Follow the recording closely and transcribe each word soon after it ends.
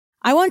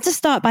I want to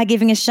start by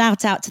giving a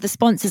shout out to the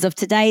sponsors of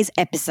today's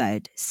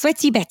episode,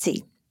 Sweaty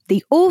Betty,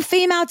 the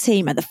all-female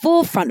team at the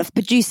forefront of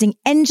producing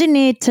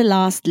engineered to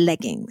last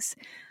leggings.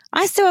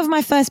 I still have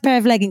my first pair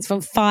of leggings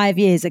from 5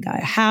 years ago.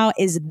 How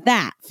is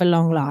that for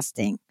long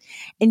lasting?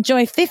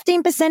 Enjoy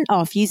 15%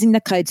 off using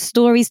the code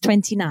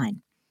STORIES29.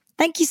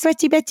 Thank you,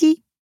 Sweaty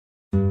Betty.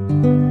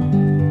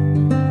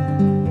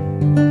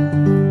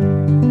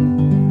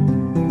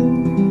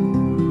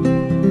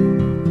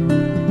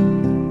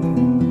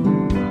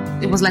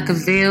 It was like a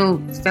veil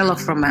fell off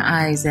from my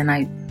eyes, and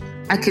I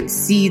could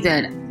see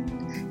that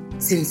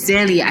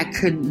sincerely I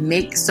could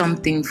make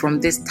something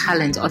from this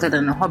talent other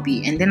than a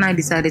hobby. And then I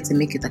decided to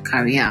make it a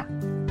career.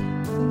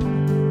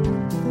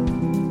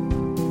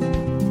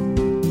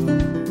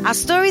 Our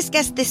Stories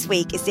guest this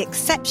week is the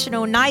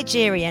exceptional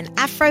Nigerian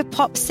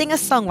Afro-pop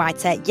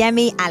singer-songwriter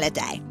Yemi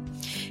Alade,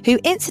 who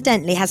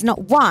incidentally has not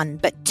one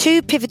but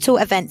two pivotal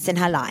events in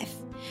her life.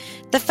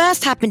 The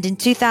first happened in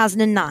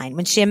 2009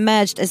 when she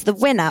emerged as the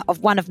winner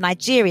of one of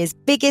Nigeria's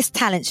biggest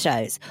talent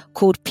shows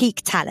called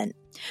Peak Talent.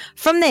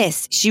 From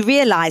this, she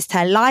realised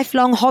her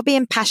lifelong hobby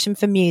and passion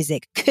for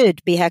music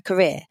could be her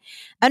career,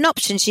 an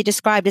option she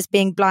described as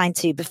being blind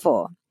to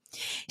before.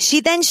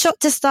 She then shot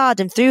to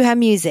stardom through her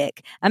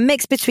music, a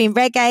mix between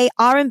reggae,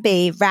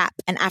 R&B, rap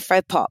and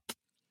Afro-pop.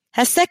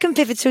 Her second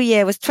pivotal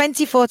year was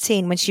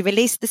 2014 when she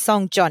released the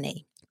song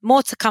Johnny.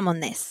 More to come on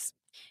this.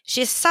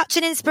 She is such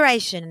an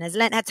inspiration and has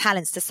lent her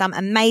talents to some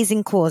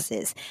amazing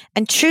causes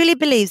and truly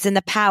believes in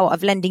the power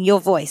of lending your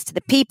voice to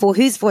the people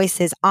whose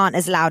voices aren't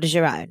as loud as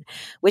your own,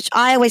 which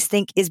I always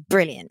think is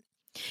brilliant.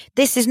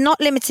 This is not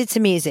limited to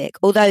music,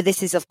 although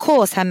this is of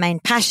course her main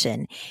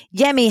passion.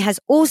 Yemi has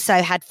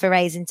also had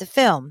forays into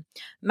film,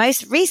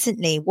 most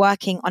recently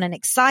working on an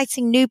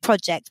exciting new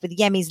project with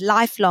Yemi's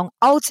lifelong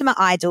ultimate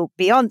idol,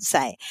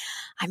 Beyonce.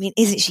 I mean,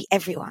 isn't she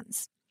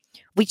everyone's?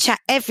 We chat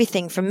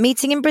everything from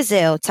meeting in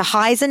Brazil to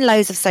highs and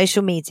lows of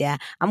social media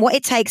and what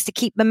it takes to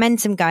keep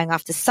momentum going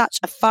after such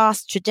a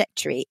fast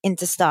trajectory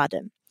into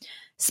stardom.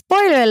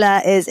 Spoiler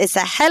alert is it's a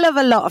hell of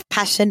a lot of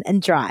passion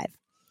and drive.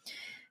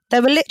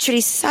 There were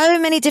literally so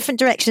many different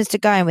directions to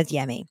go in with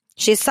Yemi.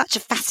 She is such a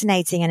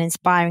fascinating and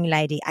inspiring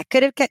lady. I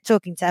could have kept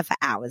talking to her for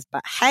hours,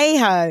 but hey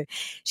ho,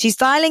 she's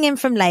dialing in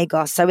from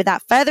Lagos. So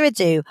without further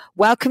ado,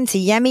 welcome to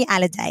Yemi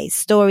Alade's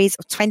Stories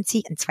of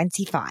 20 and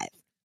 25.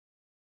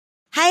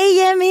 Hey,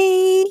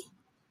 Yemi.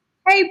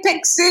 Hey,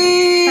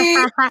 Pixie.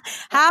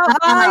 How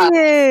are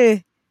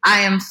you?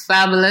 I am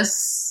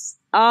fabulous.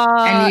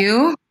 Oh, And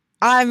you?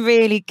 I'm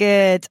really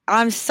good.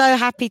 I'm so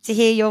happy to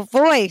hear your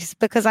voice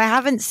because I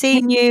haven't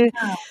seen you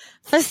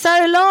for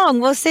so long.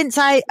 Well,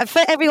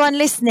 for everyone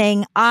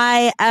listening,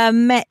 I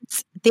met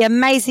the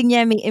amazing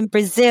Yemi in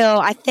Brazil.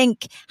 I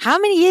think, how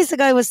many years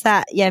ago was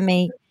that,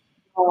 Yemi?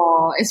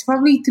 Oh, it's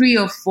probably 3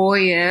 or 4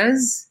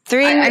 years.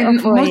 3 or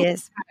 4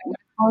 years. My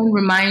phone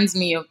reminds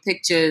me of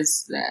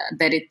pictures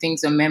that it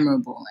thinks are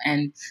memorable.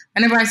 And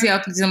whenever I see our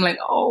pictures, I'm like,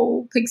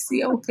 oh,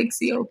 Pixie, oh,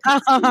 Pixie, oh,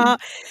 Pixie.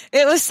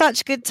 It was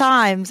such good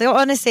times.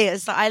 Honestly,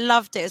 I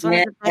loved it. It was one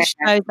of the best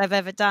shows I've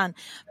ever done.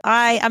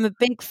 I am a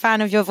big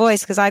fan of your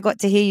voice because I got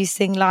to hear you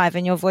sing live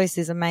and your voice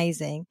is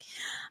amazing.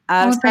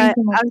 I'm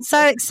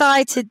so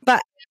excited.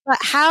 But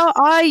how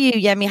are you,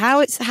 Yemi?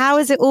 How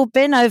has it all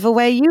been over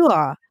where you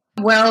are?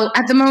 Well,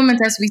 at the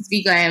moment, as we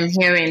speak, I am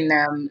here in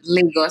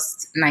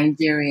Lagos,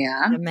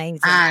 Nigeria.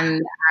 Amazing.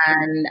 And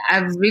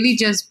I've really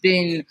just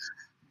been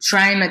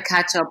trying to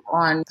catch up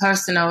on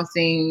personal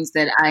things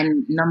that I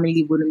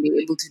normally wouldn't be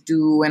able to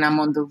do when I'm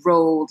on the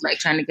road, like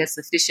trying to get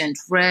sufficient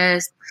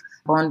rest,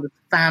 bond with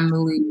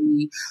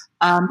family,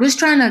 just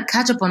trying to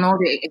catch up on all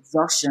the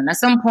exhaustion. At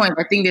some point,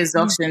 I think the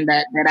exhaustion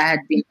that I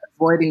had been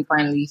avoiding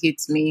finally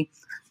hits me,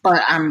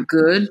 but I'm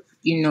good.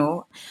 You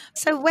know.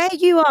 So where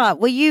you are,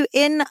 were you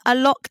in a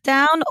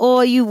lockdown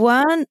or you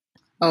weren't?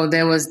 Oh,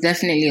 there was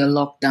definitely a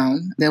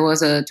lockdown. There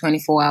was a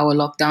 24-hour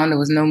lockdown. There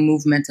was no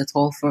movement at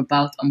all for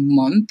about a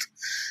month.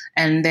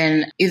 And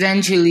then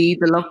eventually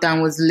the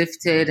lockdown was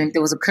lifted and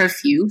there was a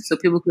curfew. So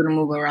people couldn't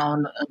move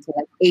around until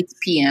like 8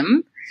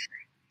 p.m.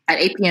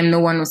 At 8 p.m., no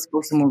one was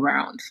supposed to move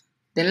around.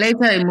 Then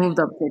later it moved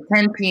up to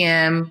 10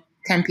 p.m.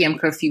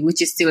 curfew,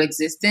 which is still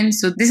existing.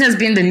 So this has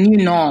been the new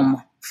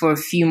norm for a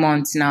few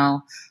months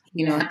now.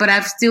 You know, but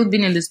I've still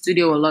been in the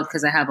studio a lot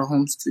because I have a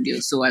home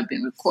studio. So I've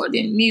been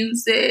recording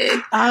music.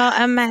 Oh,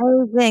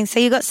 amazing. So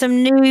you got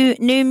some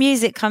new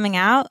music coming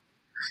out?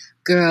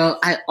 Girl,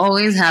 I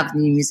always have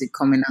new music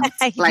coming out.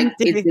 Like,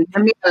 it's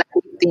a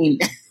thing.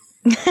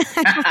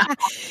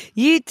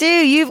 You do.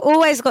 You've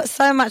always got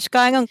so much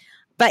going on.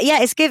 But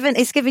yeah, it's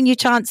given you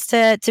chance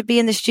to be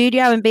in the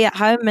studio and be at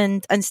home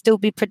and still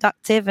be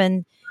productive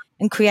and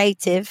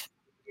creative.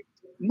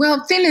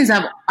 Well, thing is,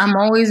 I'm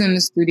always in the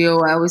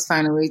studio. I always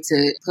find a way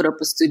to put up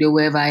a studio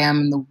wherever I am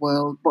in the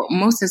world. But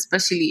most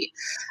especially,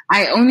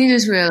 I only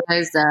just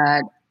realized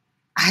that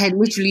I had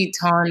literally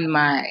turned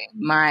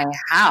my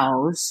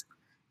house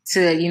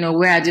to, you know,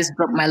 where I just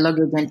drop my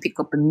luggage and pick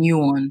up a new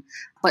one.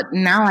 But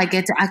now I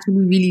get to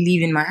actually really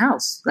live in my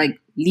house, like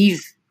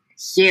live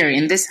here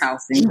in this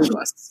house in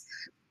Lagos.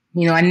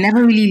 I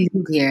never really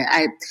live here.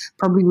 I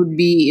probably would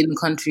be in the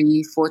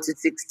country 4 to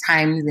 6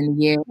 times in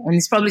a year. And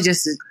it's probably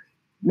just to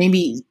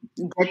maybe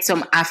get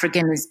some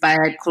African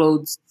inspired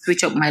clothes,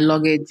 switch up my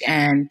luggage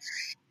and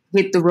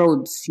hit the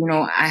roads.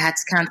 I had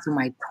to cancel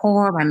my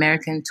tour, my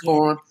American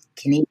tour,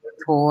 Canadian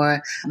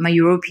tour, my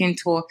European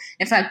tour.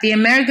 In fact, the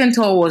American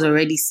tour was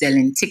already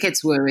selling.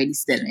 Tickets were already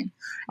selling.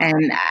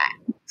 And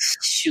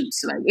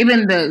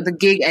even the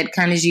gig at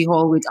Carnegie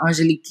Hall with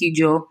Angelique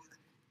Kidjo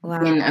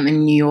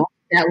in New York,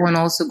 that one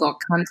also got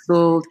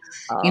cancelled.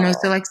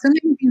 So like so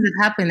many things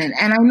have happened.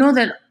 And I know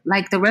that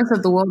like the rest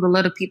of the world, a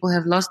lot of people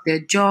have lost their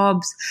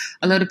jobs.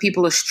 A lot of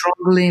people are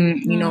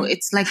struggling.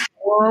 It's like the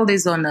world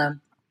is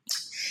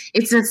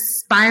it's a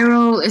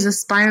spiral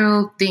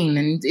thing,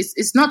 and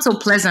it's not so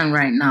pleasant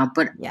right now.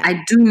 But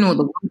I do know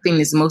the one thing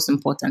is most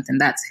important,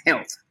 and that's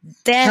health.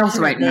 Definitely. Health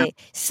right now.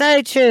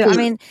 So true. I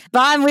mean,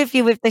 but I'm with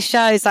you with the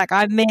shows. Like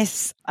I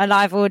miss a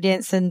live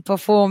audience and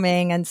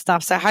performing and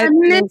stuff. So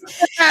hopefully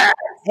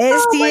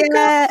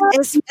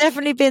it's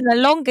definitely been the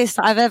longest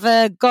I've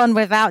ever gone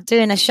without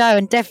doing a show,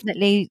 and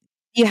definitely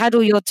you had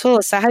all your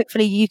tours. So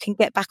hopefully you can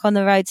get back on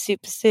the road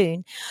super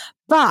soon.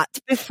 But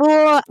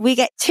before we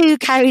get too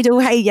carried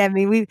away,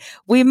 Yemi,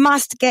 we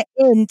must get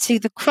into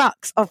the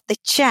crux of the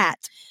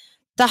chat.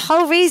 The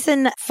whole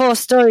reason for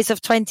Stories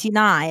of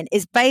 29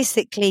 is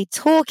basically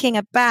talking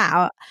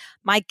about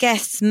my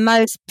guests'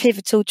 most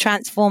pivotal,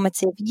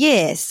 transformative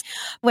years,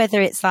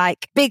 whether it's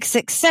like big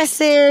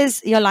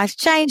successes, your life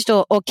changed,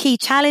 or key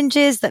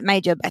challenges that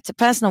made you a better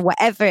person, or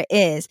whatever it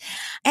is.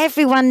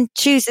 Everyone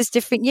chooses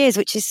different years,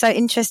 which is so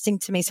interesting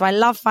to me. So I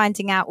love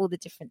finding out all the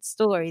different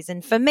stories.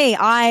 And for me,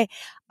 I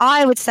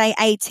would say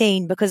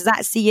 18, because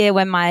that's the year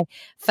when my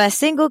first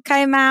single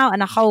came out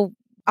and a whole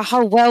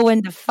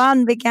whirlwind of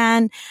fun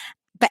began.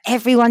 But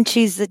everyone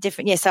chooses a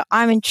different year. So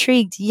I'm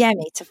intrigued,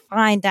 Yemi, to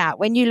find out,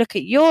 when you look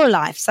at your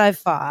life so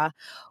far,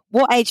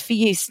 what age for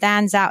you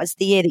stands out as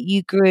the year that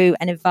you grew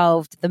and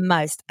evolved the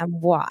most,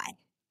 and why?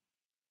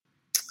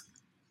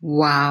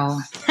 Wow.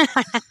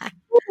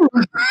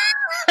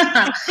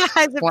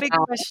 That's a big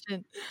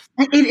question.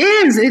 It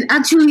is. It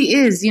actually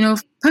is.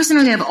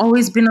 Personally, I've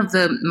always been of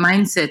the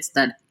mindset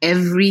that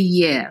every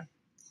year,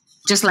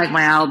 just like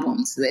my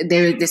albums,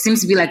 there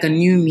seems to be like a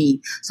new me.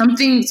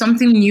 Something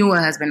newer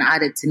has been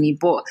added to me.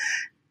 But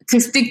to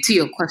stick to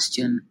your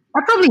question,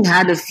 I probably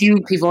had a few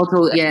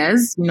pivotal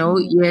years,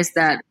 years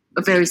that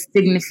are very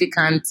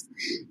significant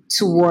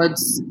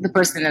towards the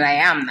person that I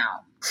am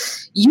now.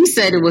 You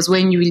said it was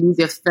when you released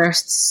your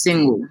first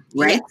single,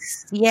 right?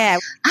 Yes. Yeah.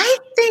 I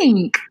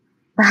think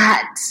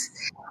that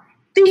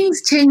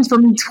things changed for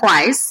me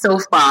twice so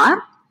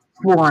far.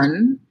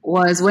 One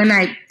was when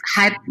I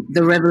had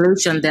the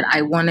revelation that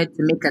I wanted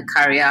to make a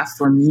career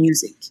from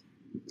music.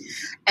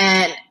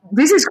 And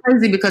this is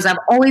crazy because I've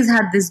always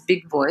had this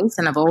big voice,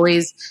 and I've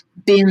always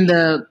been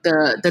the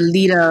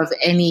leader of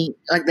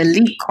the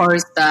lead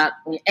chorister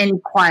in any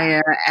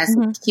choir as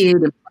a kid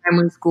in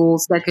primary school,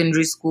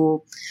 secondary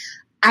school.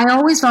 I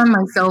always found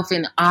myself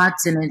in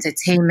arts and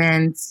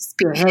entertainment,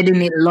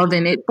 spearheading it,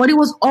 loving it, but it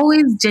was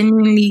always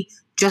genuinely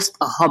just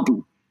a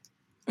hobby.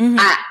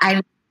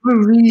 I never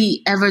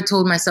really ever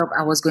told myself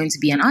I was going to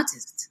be an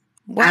artist.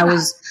 Wow. I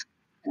was,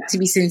 to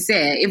be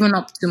sincere, even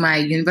up to my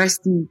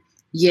university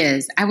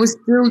years, I was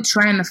still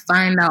trying to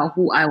find out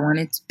who I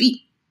wanted to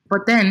be.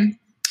 But then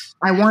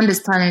I won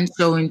this talent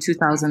show in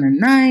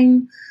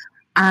 2009.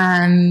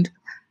 And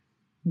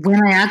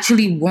when I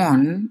actually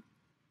won,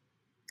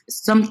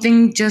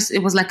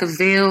 it was like a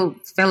veil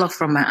fell off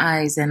from my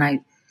eyes. And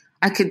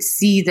I could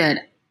see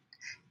that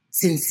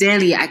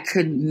sincerely, I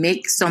could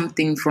make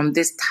something from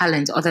this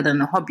talent other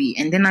than a hobby.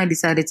 And then I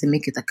decided to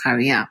make it a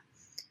career.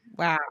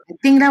 Wow. I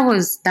think that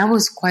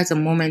was quite a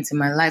moment in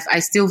my life. I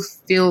still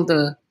feel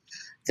the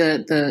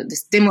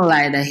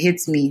stimuli that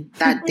hits me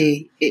that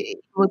day.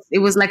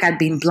 It was like I'd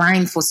been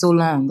blind for so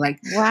long. Like,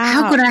 wow.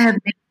 How could I have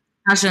made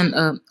passion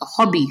a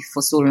hobby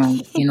for so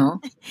long,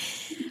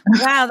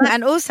 Wow.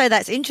 And also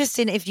that's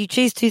interesting if you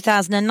choose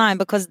 2009,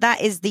 because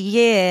that is the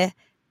year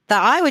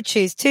that I would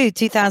choose too,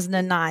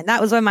 2009. That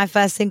was when my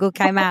first single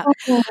came out.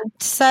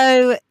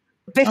 So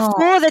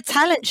before the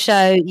talent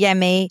show,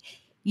 Yemi,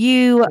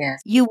 you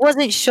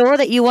wasn't sure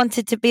that you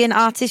wanted to be an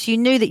artist. You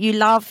knew that you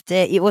loved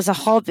it. It was a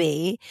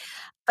hobby,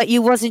 but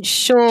you wasn't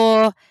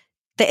sure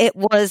that it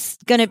was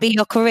going to be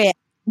your career.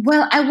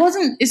 Well,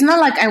 it's not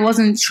like I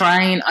wasn't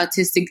trying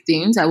artistic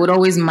things. I would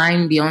always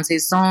mime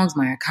Beyonce's songs,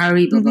 Mariah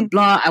Carey, blah, blah,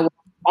 blah. I was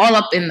all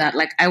up in that.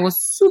 Like, I was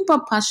super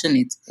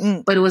passionate,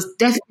 but it was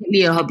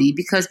definitely a hobby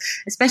because,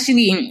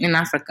 especially in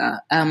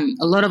Africa,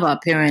 a lot of our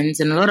parents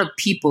and a lot of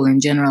people in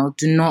general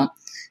do not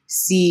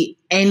see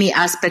any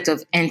aspect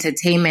of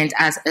entertainment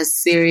as a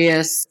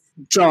serious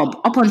job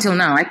up until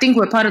now. I think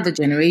we're part of the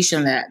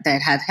generation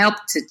that have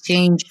helped to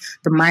change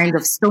the mind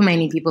of so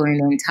many people in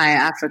the entire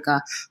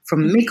Africa,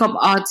 from makeup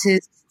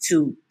artists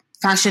to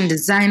fashion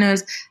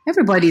designers.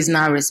 Everybody is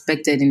now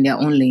respected in their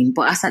own lane.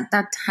 But as at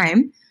that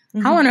time,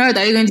 how on earth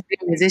are you going to be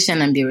a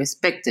musician and be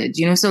respected?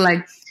 So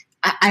like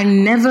I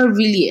never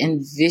really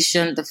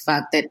envisioned the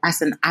fact that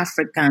as an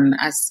African,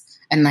 as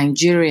a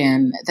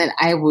Nigerian that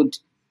I would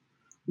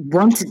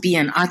want to be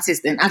an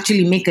artist and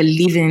actually make a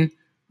living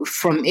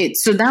from it.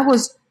 So that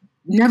was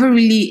never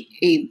really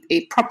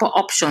a proper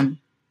option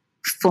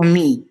for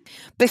me.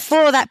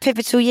 Before that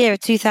pivotal year of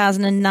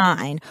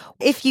 2009,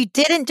 if you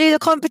didn't do the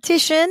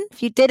competition,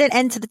 if you didn't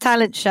enter the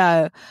talent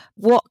show,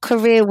 what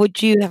career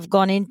would you have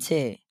gone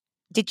into?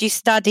 Did you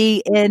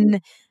study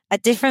in a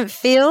different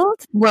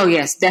field? Well,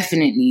 yes,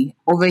 definitely.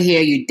 Over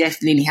here, you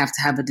definitely have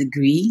to have a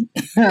degree.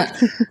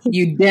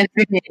 You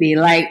definitely,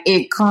 like,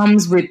 it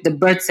comes with the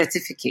birth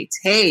certificate.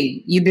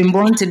 Hey, you've been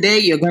born today,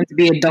 you're going to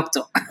be a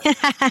doctor.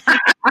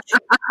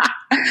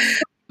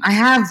 I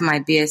have my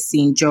BSc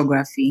in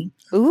geography.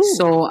 Ooh.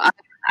 So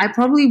I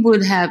probably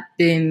would have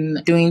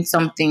been doing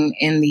something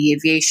in the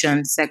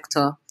aviation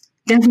sector.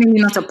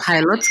 Definitely not a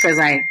pilot because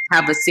I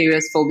have a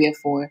serious phobia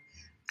for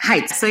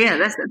heights. So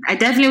yeah, I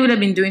definitely would have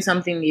been doing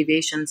something in the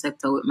aviation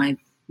sector with my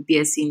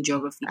BSc in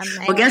geography.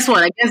 Amazing. But guess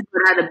what? I guess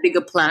I had a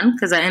bigger plan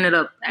because I ended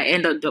up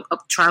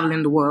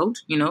traveling the world,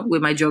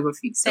 with my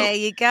geography. So there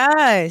you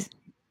go.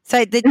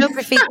 So the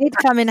geography did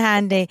come in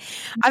handy.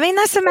 I mean,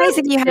 that's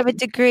amazing you have a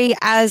degree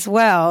as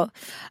well.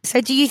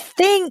 So do you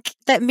think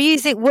that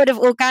music would have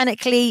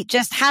organically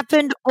just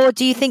happened? Or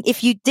do you think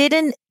if you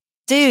didn't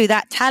do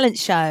that talent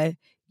show,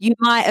 you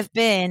might have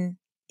been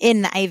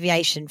in the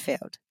aviation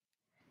field?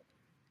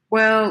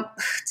 Well,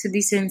 to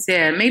be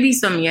sincere, maybe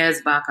some years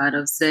back I'd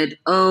have said,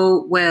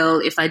 oh, well,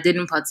 if I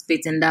didn't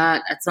participate in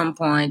that at some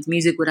point,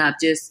 music would have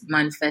just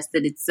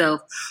manifested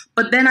itself.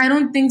 But then I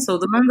don't think so.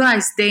 The longer I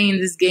stay in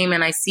this game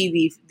and I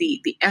see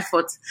the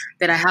effort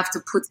that I have to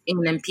put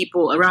in and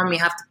people around me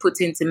have to put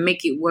in to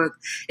make it work,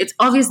 it's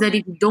obvious that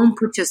if you don't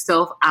put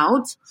yourself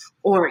out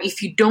or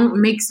if you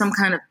don't make some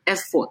kind of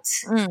effort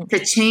to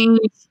change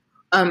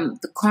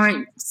the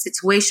current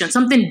situation,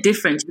 something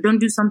different, if you don't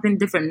do something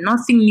different,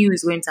 nothing new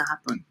is going to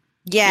happen.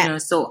 Yeah.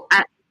 So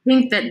I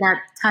think that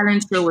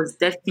talent show was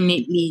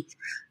definitely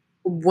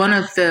one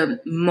of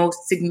the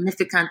most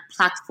significant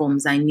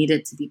platforms I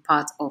needed to be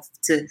part of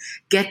to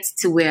get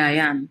to where I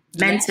am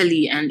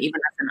mentally and even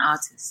as an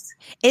artist.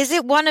 Is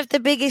it one of the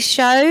biggest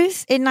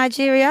shows in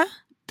Nigeria,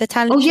 the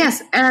talent show?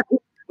 Yes.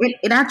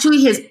 It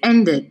actually has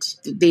ended.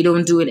 They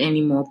don't do it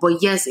anymore.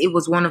 But yes, it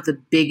was one of the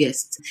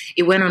biggest.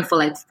 It went on for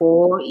like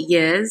 4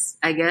 years,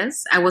 I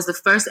guess. I was the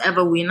first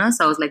ever winner,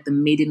 so I was like the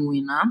maiden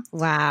winner.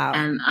 Wow.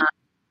 And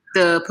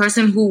the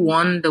person who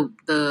won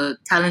the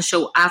talent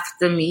show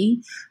after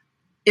me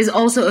is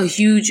also a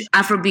huge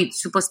Afrobeat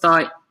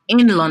superstar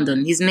in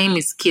London. His name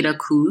is Kida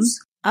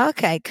Kuz.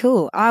 Okay,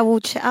 cool. I'll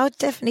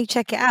definitely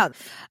check it out.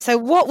 So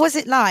what was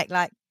it like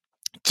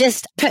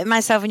just putting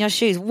myself in your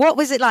shoes? What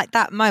was it like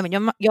that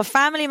moment? Your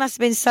family must have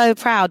been so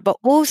proud, but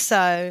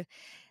also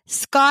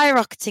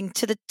skyrocketing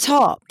to the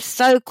top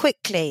so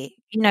quickly,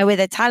 with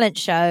a talent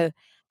show.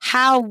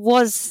 How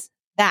was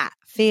that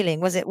feeling?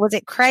 Was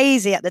it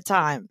crazy at the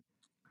time?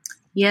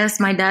 Yes,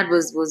 my dad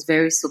was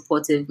very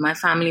supportive. My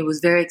family was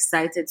very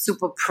excited,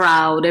 super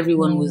proud.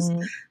 Everyone was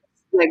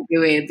like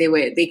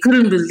they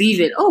couldn't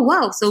believe it. Oh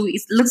wow! So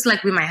it looks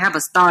like we might have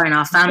a star in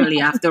our family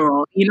after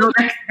all.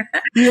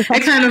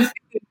 That kind of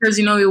thing, because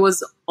it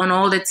was on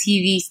all the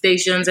TV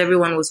stations.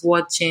 Everyone was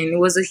watching. It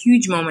was a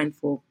huge moment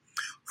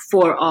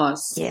for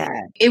us.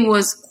 Yeah, it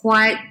was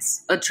quite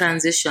a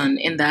transition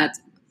in that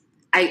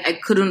I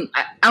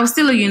was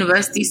still a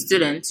university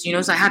student,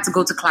 so I had to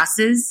go to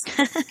classes.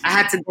 I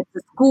had to go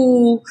to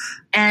school,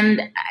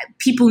 and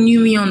people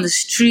knew me on the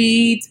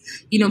street.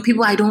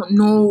 People I don't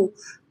know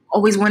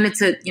always wanted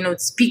to,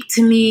 speak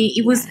to me.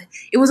 It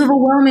was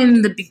overwhelming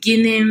in the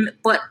beginning,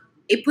 but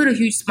it put a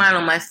huge smile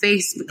on my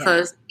face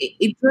because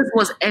it just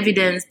was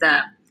evidence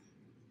that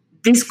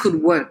this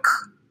could work.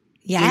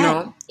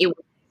 Yeah. It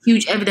was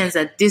huge evidence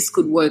that this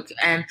could work.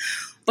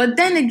 But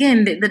then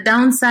again, the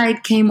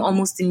downside came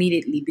almost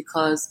immediately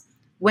because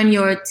when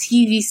you're a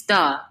TV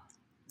star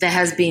that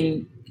has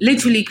been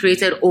literally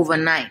created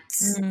overnight,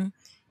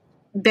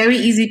 very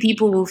easy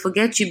people will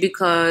forget you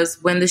because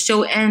when the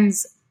show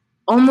ends,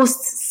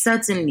 almost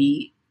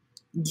certainly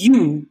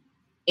you,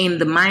 in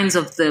the minds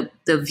of the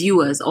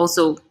viewers,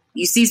 also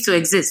you cease to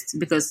exist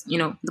because,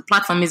 the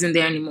platform isn't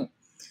there anymore.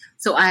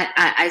 So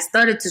I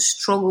started to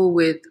struggle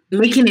with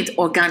making it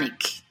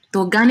organic. The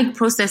organic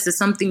process is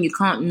something you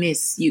can't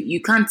miss. You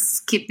can't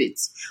skip it.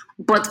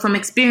 But from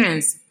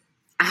experience,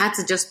 I had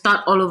to just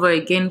start all over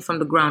again from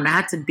the ground. I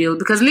had to build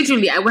because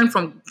literally I went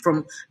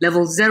from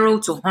level 0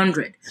 to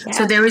 100. Yeah.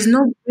 So there is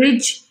no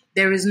bridge.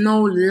 There is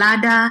no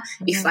ladder.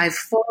 If I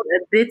fall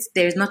a bit,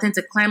 there's nothing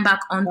to climb back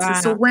onto. Wow.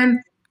 So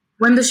when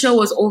the show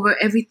was over,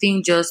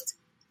 everything just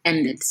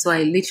ended. So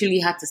I literally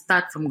had to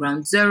start from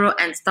ground zero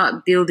and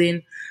start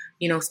building,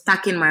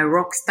 stacking my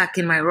rocks.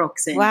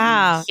 And,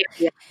 wow.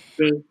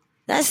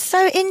 That's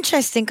so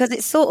interesting because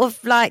it sort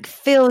of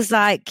feels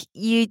like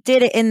you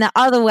did it in the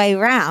other way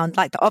round,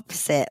 like the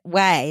opposite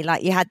way.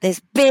 Like you had this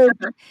big,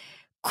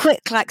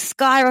 quick,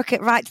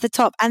 skyrocket right to the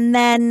top. And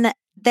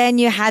then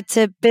you had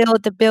to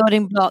build the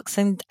building blocks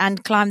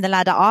and climb the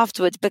ladder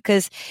afterwards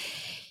because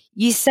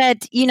you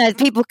said,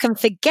 people can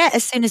forget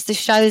as soon as the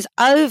show's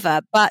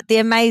over. But the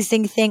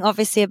amazing thing,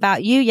 obviously,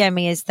 about you,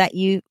 Yemi, is that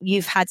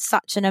you've had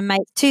such an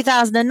amazing.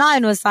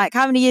 2009 was like,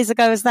 how many years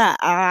ago was that?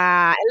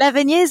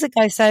 11 years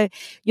ago. So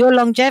your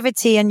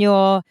longevity and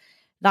your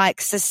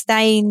like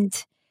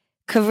sustained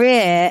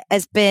career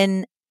has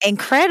been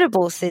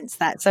incredible since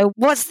that. So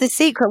what's the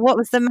secret? What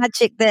was the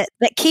magic that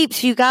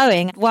keeps you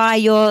going? Why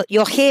you're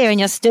here and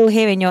you're still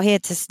here and you're here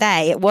to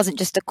stay? It wasn't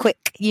just a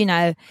quick,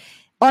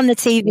 on the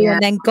TV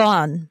and then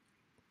gone.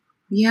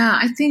 Yeah,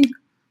 I think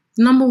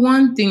number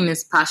one thing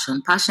is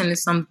passion. Passion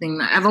is something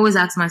that I've always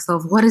asked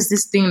myself, what is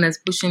this thing that's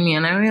pushing me?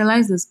 And I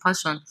realized it's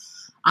passion.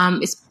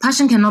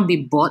 Passion cannot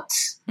be bought.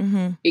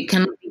 Mm-hmm. It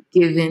cannot be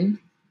given.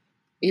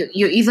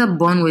 You're either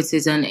born with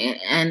it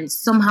and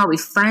somehow it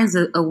finds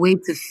a way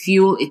to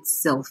fuel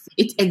itself.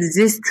 It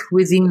exists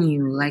within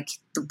you, like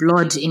the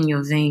blood in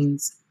your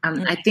veins.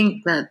 And I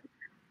think that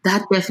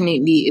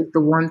definitely is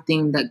the one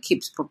thing that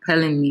keeps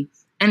propelling me.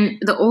 And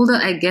the older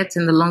I get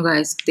and the longer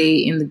I stay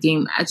in the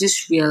game, I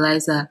just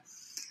realize that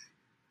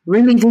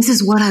really this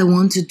is what I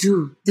want to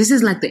do. This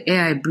is like the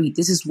air I breathe.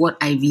 This is what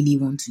I really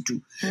want to do.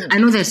 I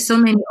know there's so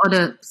many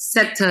other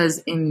sectors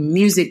in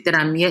music that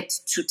I'm yet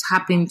to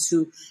tap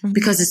into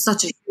because it's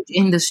such a huge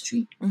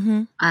industry.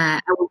 Mm-hmm. I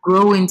will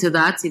grow into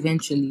that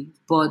eventually.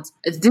 But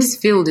this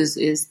field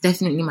is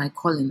definitely my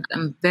calling.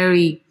 I'm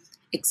very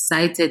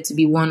excited to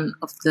be one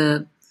of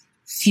the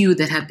few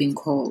that have been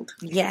called.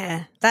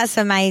 Yeah, that's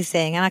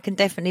amazing. And I can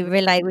definitely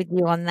relate with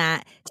you on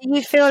that. Do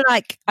you feel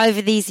like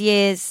over these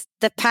years,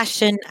 the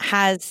passion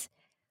has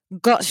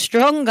got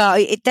stronger?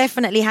 It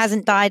definitely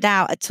hasn't died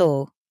out at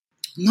all.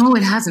 No,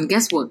 it hasn't.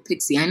 Guess what,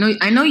 Pixie? I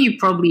know you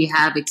probably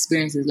have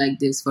experiences like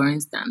this, for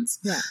instance.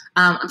 Yeah.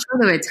 I'm sure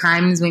there were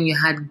times when you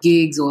had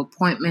gigs or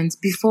appointments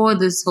before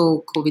this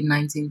whole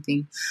COVID-19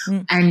 thing,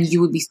 and you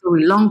would be so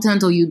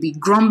reluctant, or you'd be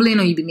grumbling,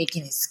 or you'd be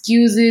making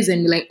excuses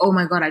and be like, oh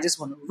my God, I just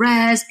want to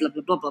rest, blah,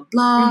 blah, blah, blah,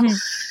 blah.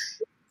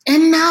 Mm-hmm.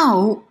 And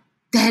now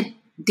that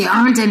there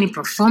aren't any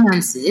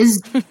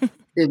performances, there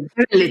are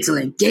very little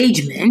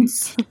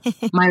engagements,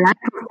 my live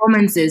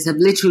performances have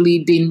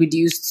literally been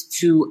reduced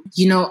to,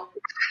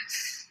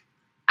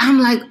 I'm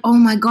like, oh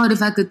my God,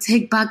 if I could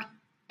take back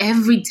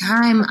every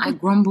time I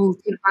grumbled,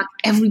 take back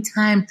every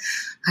time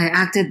I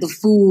acted the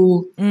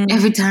fool,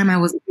 every time I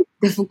was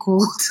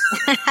difficult.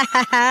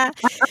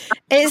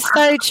 It's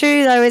so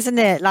true though, isn't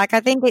it? Like, I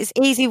think it's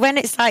easy when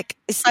it's like,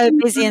 it's so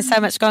busy and so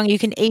much going, you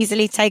can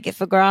easily take it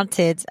for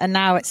granted. And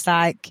now it's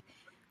like,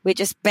 we're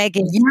just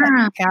begging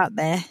to get out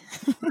there.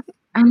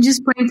 I'm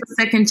just praying for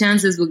second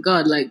chances with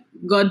God. Like,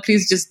 God,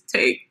 please just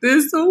take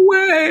this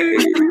away.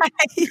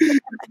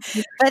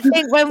 I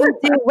think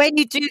when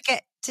you do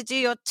get to do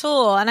your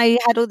tour, I know you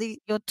had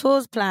your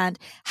tours planned,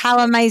 how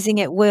amazing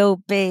it will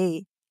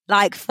be,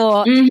 like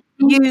for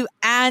you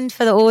and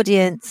for the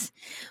audience.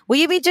 Will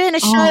you be doing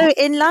a show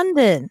in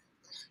London?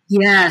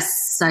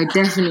 Yes, I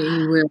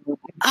definitely will.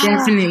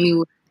 Definitely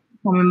will.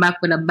 Coming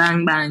back with a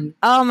bang bang.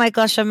 Oh my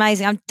gosh,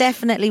 amazing. I'm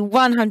definitely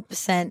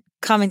 100%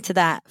 coming to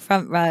that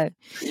front row.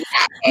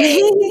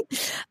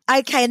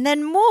 Okay, and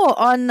then more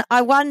on,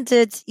 I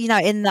wondered,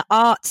 in the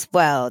arts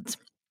world,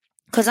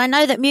 because I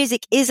know that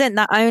music isn't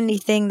the only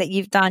thing that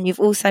you've done.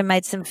 You've also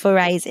made some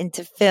forays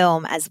into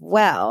film as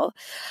well.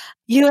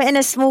 You were in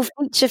a small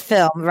feature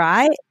film,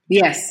 right?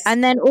 Yes.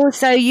 And then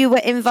also you were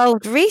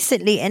involved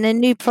recently in a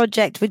new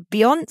project with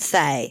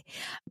Beyonce.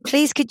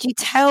 Please, could you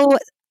tell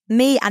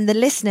me and the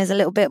listeners a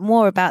little bit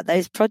more about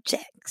those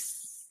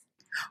projects?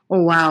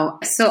 Oh, wow.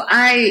 So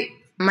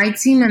my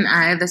team and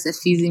I, that's a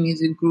Fizzy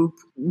Music Group,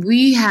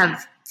 we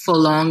have for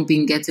long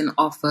been getting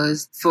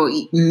offers for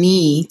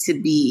me to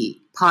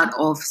be part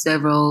of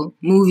several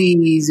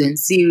movies and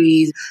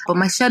series, but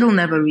my schedule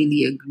never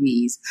really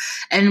agrees.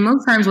 And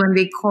most times when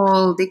they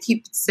call, they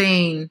keep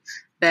saying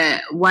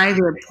that why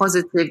they're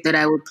positive that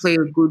I would play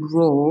a good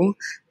role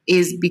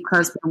is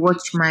because I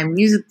watch my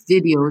music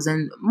videos,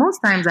 and most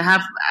times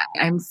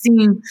I'm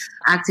seen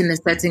acting a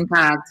certain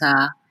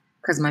character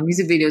because my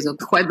music videos are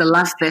quite the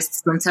laugh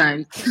fest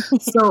sometimes.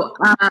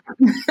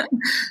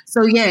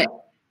 So yeah,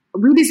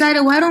 we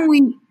decided why don't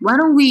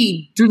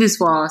we do this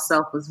for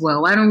ourselves as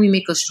well? Why don't we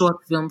make a short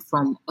film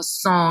from a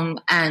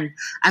song and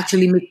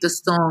actually make the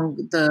song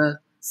the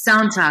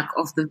soundtrack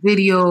of the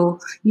video,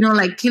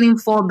 like killing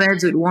 4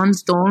 birds with one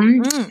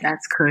stone.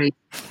 That's crazy.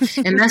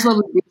 And that's what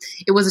we did.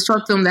 It was a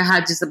short film that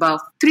had just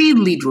about 3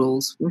 lead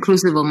roles,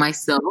 inclusive of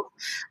myself,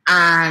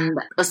 and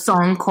a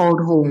song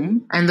called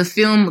Home. And the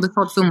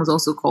short film was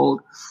also called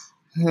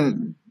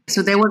Home.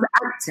 So there was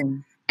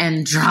acting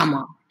and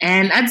drama.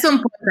 And at some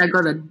point I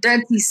got a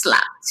dirty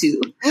slap too.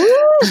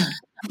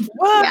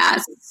 What?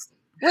 Yes.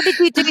 What did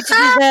you do to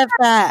deserve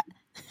that?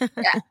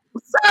 Yeah.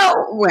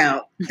 So,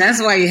 well,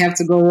 that's why you have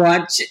to go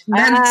watch.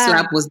 That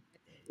slap was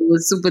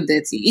super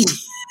dirty.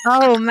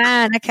 Oh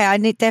man, okay, I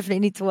definitely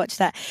need to watch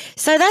that.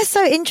 So that's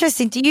so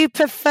interesting. Do you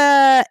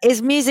prefer,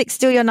 is music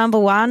still your number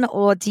one,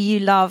 or do you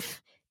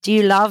love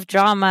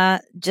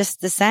drama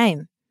just the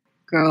same?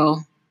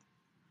 Girl,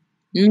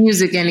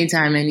 Music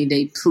anytime, any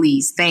day,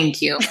 please.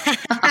 Thank you.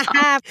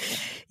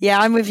 Yeah,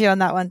 I'm with you on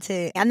that one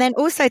too. And then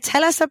also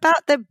tell us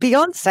about the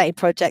Beyonce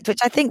project, which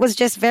I think was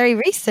just very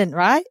recent,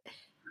 right?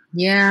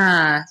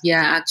 Yeah,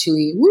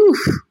 actually. Woo.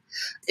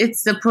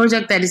 It's a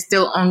project that is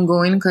still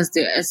ongoing because,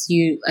 as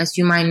you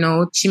might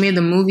know, she made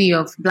the movie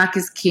of Black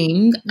is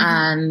King,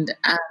 and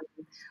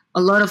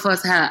a lot of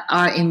us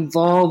are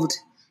involved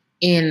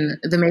in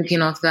the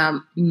making of that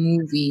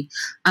movie.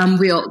 I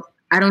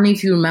don't know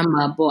if you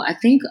remember, but I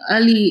think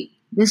early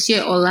this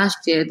year or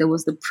last year there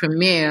was the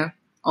premiere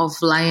of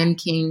Lion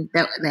King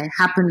that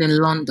happened in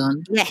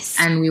London. Yes,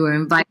 and we were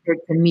invited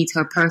to meet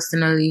her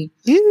personally.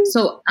 Ooh.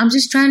 So I'm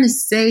just trying to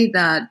say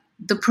that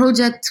the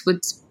project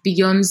with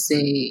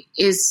Beyonce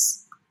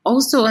is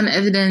also an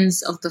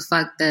evidence of the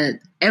fact that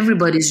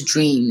anybody's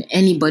dream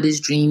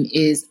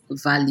is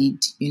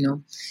valid,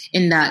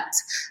 in that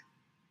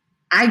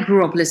I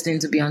grew up listening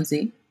to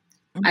Beyonce.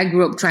 I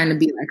grew up trying to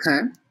be like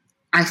her.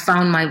 I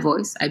found my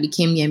voice. I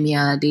became Yemi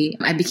Alade.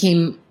 I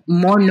became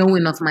more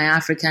knowing of my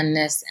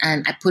Africanness,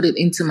 and I put it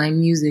into my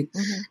music.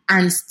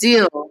 And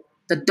still,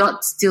 the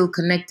dots still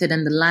connected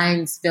and the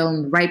lines fell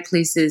in the right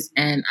places,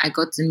 and I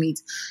got to meet,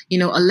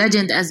 a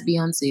legend as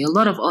Beyonce. A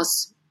lot of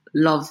us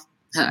love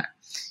her,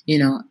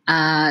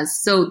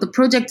 So the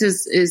project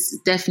is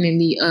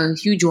definitely a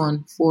huge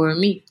one for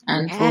me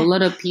and for a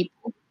lot of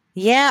people.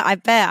 Yeah, I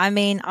bet. I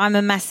mean, I'm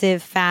a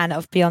massive fan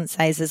of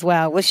Beyonce's as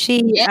well. Was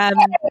she?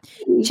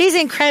 She's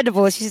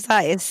incredible. She's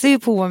like a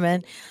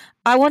superwoman.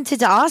 I wanted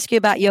to ask you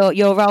about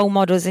your role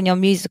models and your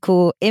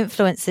musical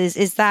influences.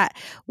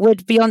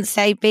 Would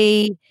Beyonce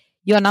be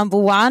your number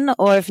one,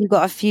 or have you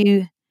got a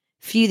few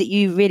that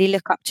you really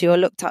look up to or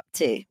looked up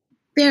to?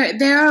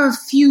 There are a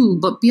few,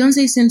 but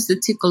Beyonce seems to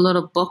tick a lot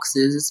of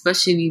boxes,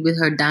 especially with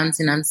her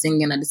dancing and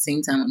singing at the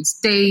same time on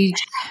stage.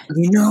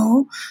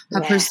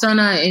 Her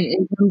persona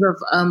in terms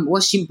of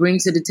what she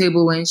brings to the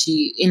table when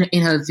she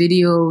in her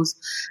videos,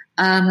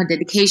 her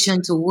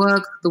dedication to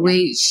work, the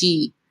way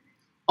she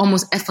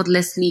almost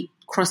effortlessly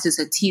crosses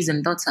her T's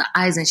and dots her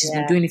I's, and she's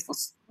been doing it for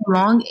so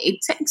long.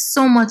 It takes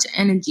so much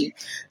energy.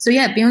 So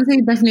yeah,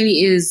 Beyonce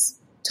definitely is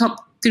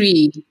top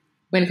 3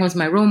 when it comes to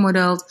my role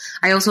models.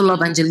 I also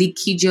love Angelique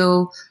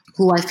Kidjo,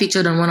 who I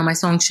featured on one of my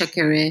songs,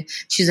 Shekere.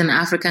 She's an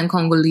African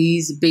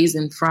Congolese based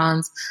in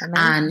France. Amazing.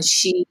 And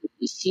she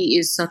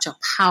is such a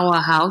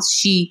powerhouse.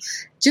 She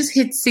just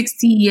hit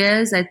 60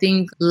 years, I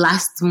think,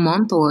 last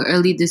month or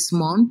early this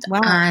month.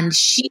 Wow. And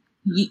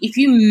if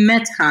you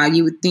met her,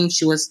 you would think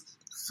she was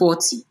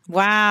 40.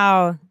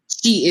 Wow.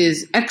 She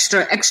is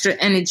extra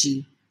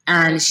energy,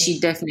 and she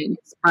definitely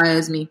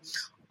inspires me.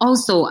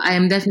 Also, I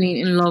am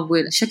definitely in love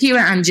with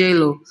Shakira and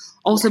J-Lo,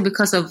 also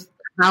because of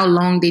how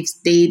long they've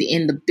stayed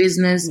in the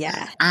business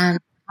and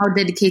how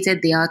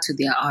dedicated they are to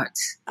their art.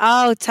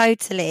 Oh,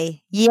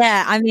 totally.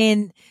 Yeah, I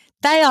mean,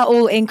 they are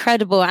all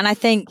incredible. And I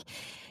think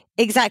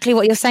exactly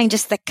what you're saying,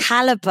 just the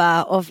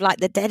caliber of like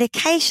the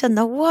dedication,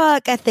 the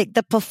work ethic,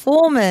 the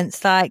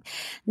performance, like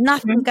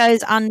nothing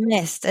goes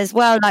unmissed as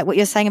well. Like what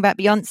you're saying about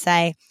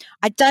Beyonce.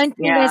 I don't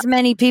think there's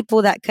many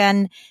people that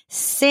can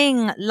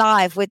sing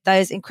live with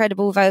those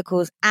incredible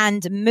vocals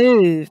and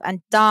move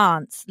and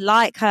dance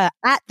like her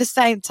at the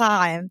same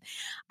time.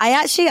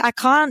 I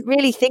can't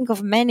really think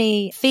of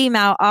many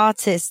female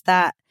artists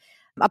that,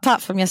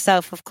 apart from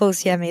yourself, of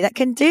course, Yemi, that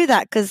can do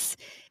that, because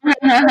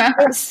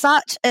it's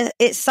such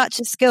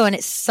a skill, and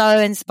it's so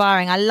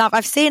inspiring.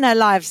 I've seen her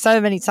live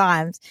so many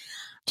times.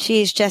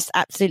 She is just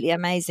absolutely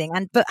amazing.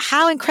 But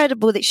how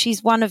incredible that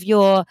she's one of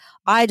your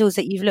idols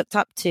that you've looked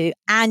up to,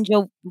 and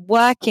you're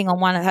working on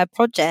one of her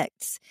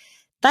projects.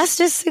 That's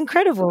just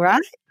incredible,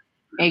 right?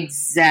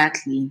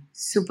 Exactly.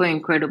 Super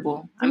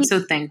incredible. I'm so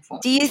thankful.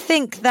 Do you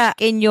think that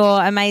in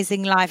your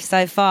amazing life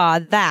so far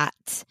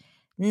that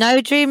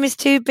no dream is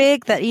too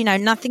big, that,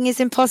 nothing is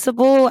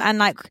impossible? And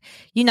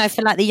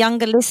for like the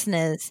younger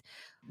listeners,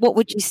 what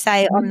would you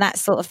say on that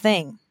sort of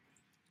thing?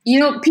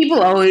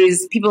 People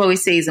always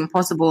say it's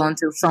impossible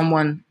until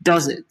someone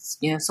does it.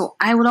 So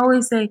I would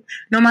always say,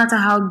 no matter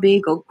how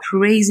big or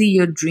crazy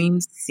your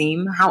dreams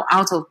seem, how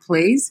out of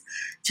place,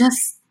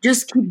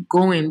 just keep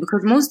going,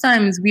 because most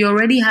times we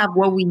already have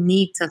what we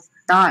need to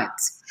start.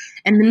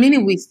 And the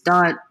minute we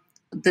start,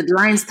 the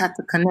lines start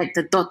to connect,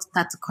 the dots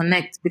start to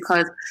connect,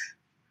 because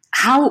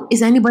how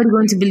is anybody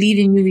going to believe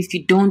in you if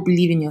you don't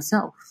believe in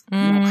yourself?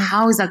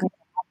 How is that going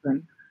to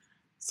happen?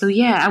 So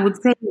yeah, I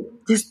would say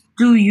just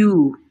do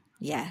you.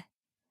 Yeah,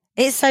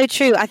 it's so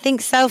true. I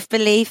think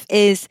self-belief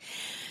is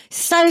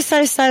so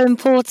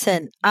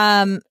important.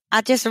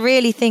 I just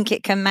really think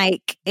it can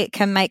make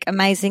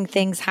amazing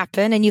things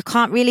happen, and you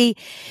can't really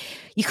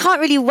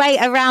wait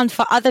around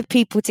for other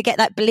people to get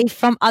that belief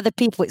from other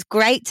people. It's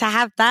great to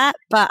have that,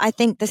 but I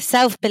think the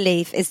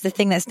self-belief is the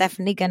thing that's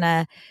definitely going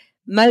to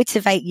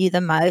motivate you the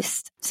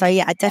most. So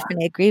yeah, I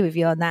definitely agree with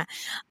you on that.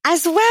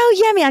 As well,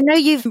 Yemi, I know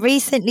you've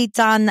recently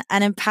done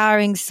an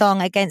empowering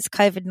song against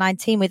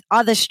COVID-19 with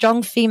other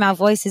strong female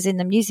voices in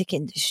the music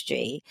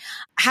industry.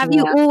 Have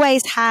you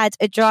always had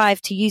a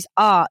drive to use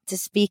art to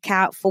speak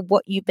out for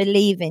what you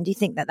believe in? Do you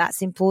think that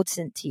that's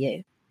important to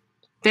you?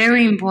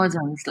 Very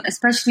important,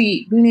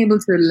 especially being able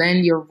to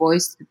lend your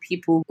voice to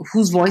people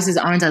whose voices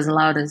aren't as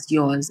loud as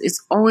yours.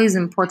 It's always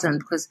important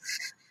because,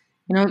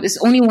 you know,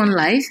 it's only one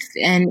life.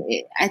 And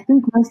I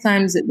think most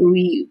times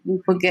we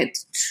forget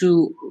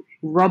to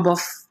rub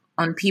off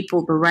on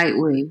people the right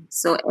way.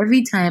 So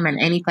every time and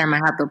anytime I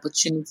have the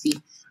opportunity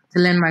to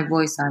lend my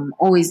voice, I'm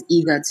always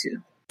eager to.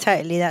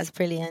 Totally, that's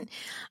brilliant.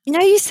 You know,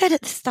 you said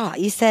at the start,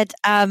 you said,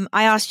 I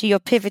asked you your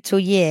pivotal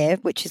year,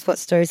 which is what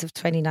Stories of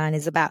 29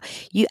 is about.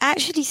 You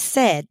actually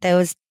said there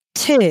was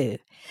two.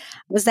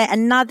 Was there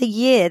another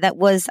year that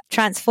was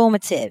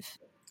transformative?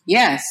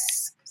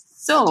 Yes.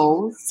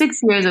 So 6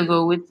 years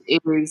ago, which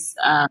is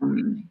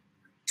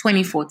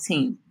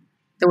 2014,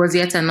 there was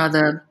yet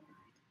another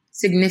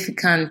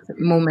significant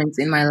moment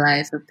in my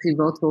life, a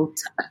pivotal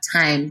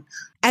time.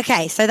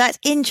 Okay, so that's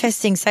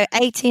interesting. So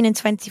 18 and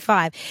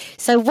 25.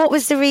 So what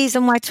was the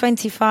reason why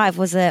 25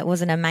 was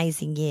an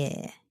amazing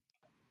year?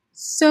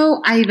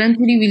 So I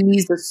eventually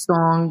released a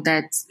song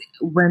that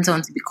went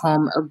on to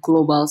become a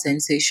global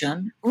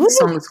sensation. Ooh. The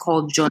song is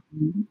called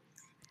Johnny.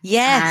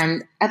 Yes.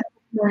 And at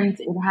the moment,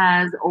 it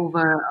has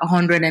over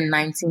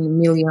 119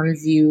 million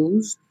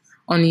views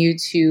on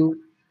YouTube.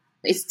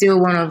 It's still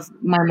one of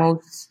my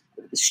most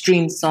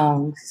streamed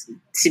songs,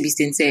 to be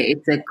sincere.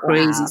 It's a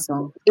crazy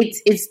song.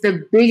 It's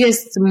the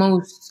biggest,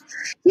 most,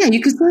 yeah,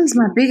 you could say it's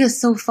my biggest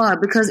so far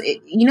because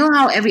you know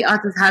how every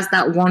artist has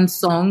that one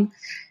song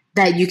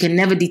that you can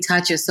never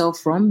detach yourself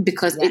from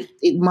because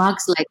it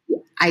marks like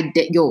the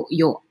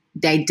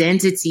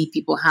identity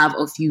people have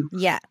of you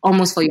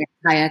almost for your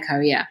entire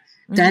career.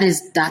 Mm-hmm. That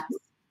is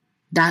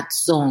that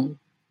song,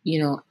 you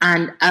know,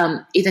 and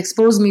it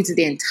exposed me to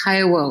the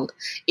entire world.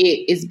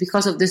 It's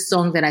because of this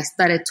song that I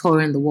started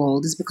touring the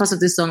world. It's because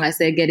of this song I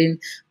started getting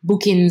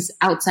bookings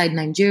outside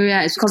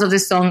Nigeria. It's because of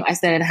this song I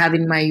started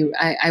having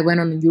I went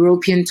on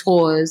European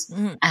tours,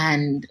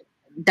 and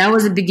that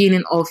was the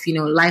beginning of, you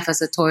know, life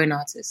as a touring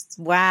artist.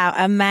 Wow,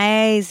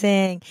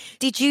 amazing.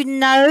 Did you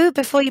know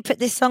before you put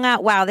this song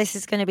out, wow, this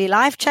is going to be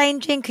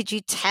life-changing? Could you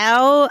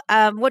tell?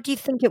 What do you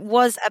think it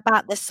was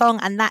about the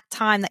song and that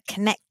time that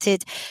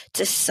connected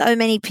to so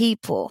many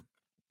people?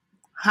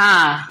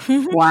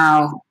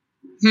 Wow.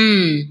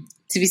 To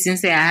be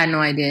sincere, I had no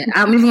idea.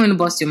 I'm even going to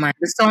bust your mind.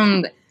 The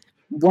song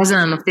wasn't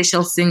an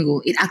official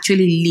single. It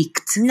actually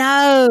leaked.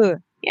 No.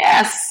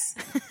 Yes.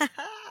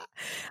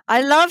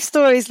 I love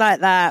stories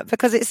like that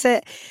because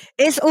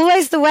it's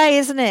always the way,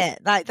 isn't it?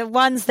 Like the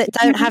ones that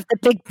don't have the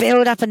big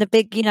build up and the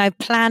big, you know,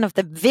 plan of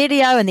the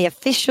video and the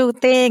official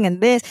thing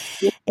and this.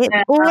 It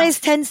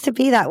always tends to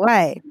be that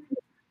way.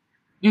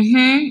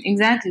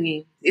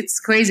 Exactly.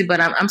 It's crazy,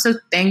 but I'm so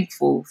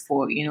thankful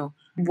for, you know,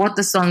 what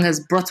the song has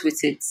brought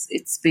with it.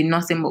 It's been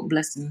nothing but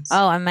blessings.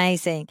 Oh,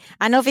 amazing.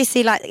 And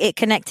obviously, like, it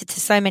connected to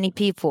so many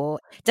people.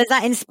 Does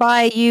that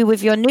inspire you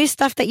with your new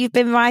stuff that you've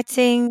been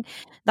writing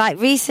like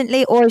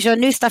recently, or is your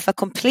new stuff a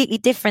completely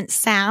different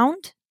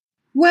sound?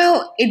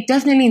 Well, it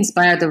definitely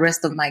inspired the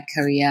rest of my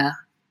career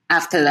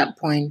after that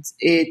point.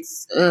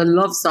 It's a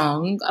love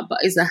song,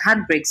 it's a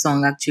heartbreak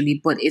song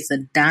actually, but it's a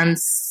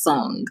dance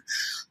song.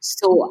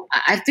 So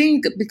I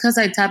think because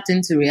I tapped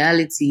into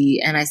reality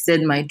and I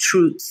said my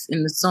truth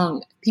in the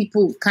song,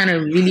 people kind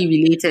of really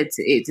related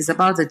to it. It's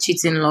about a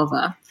cheating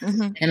lover,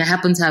 and I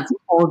happen to have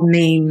called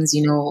names,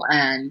 you know,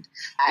 and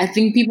I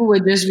think people were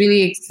just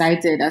really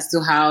excited as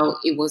to how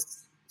it was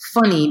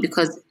funny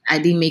because I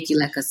didn't make it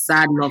like a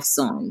sad love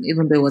song,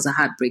 even though it was a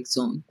heartbreak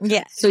song.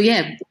 Yeah. So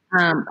yeah,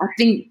 I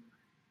think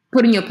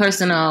putting your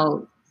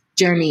personal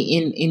journey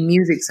in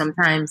music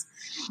sometimes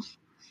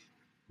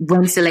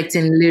when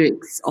selecting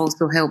lyrics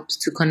also helps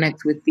to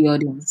connect with the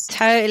audience.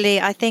 Totally.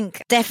 I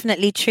think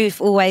definitely truth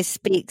always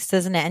speaks,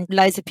 doesn't it? And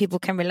loads of people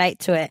can relate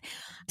to it.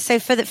 So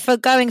for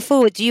going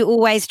forward, do you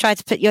always try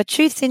to put your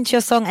truths into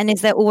your song, and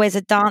is there always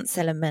a dance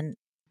element?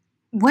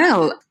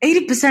 Well,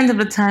 80% of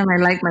the time I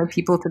like my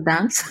people to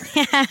dance.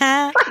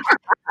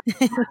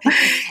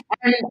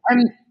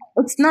 and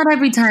it's not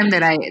every time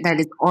that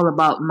it's all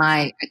about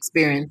my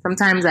experience.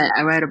 Sometimes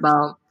I write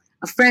about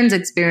a friend's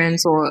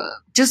experience or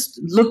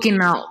just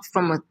looking out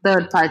from a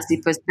third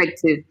party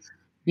perspective,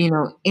 you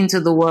know,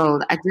 into the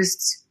world. I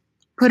just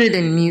put it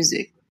in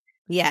music.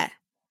 Yeah,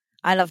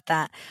 I love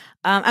that.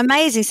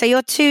 Amazing. So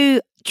your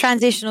two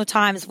transitional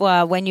times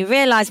were when you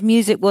realized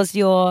music was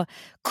your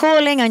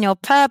calling and your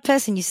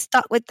purpose and you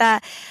stuck with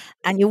that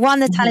and you won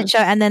the talent show,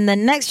 and then the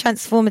next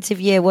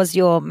transformative year was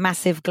your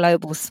massive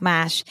global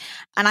smash.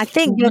 And I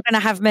think you're going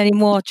to have many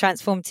more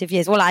transformative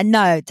years. Well, I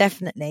know,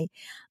 definitely.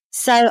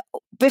 So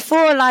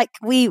before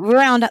we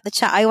round up the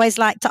chat, I always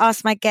like to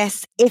ask my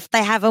guests if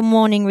they have a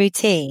morning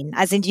routine,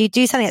 as in, do you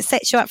do something that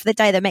sets you up for the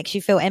day that makes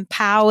you feel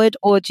empowered,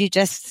 or do you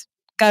just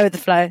go with the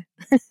flow?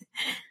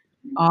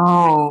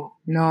 Oh,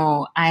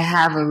 no, I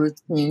have a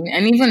routine.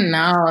 And even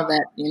now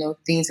that, you know,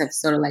 things have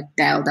sort of like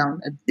dialed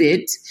down a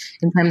bit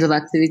in terms of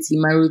activity,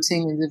 my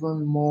routine is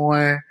even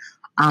more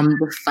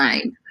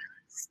defined.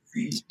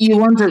 You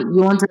want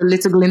a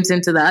little glimpse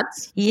into that?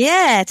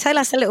 Yeah, tell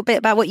us a little bit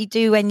about what you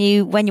do when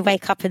you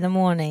wake up in the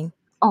morning.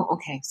 Oh,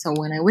 okay. So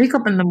when I wake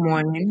up in the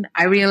morning,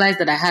 I realized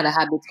that I had a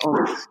habit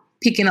of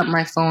picking up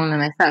my phone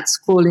and I start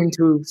scrolling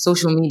through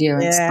social media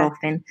and stuff.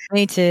 And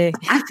me too.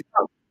 I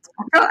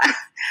felt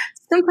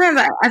sometimes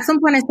at some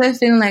point I started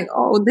feeling like,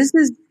 oh, this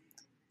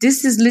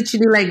is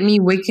literally like me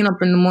waking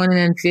up in the morning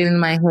and filling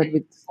my head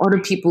with other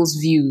people's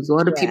views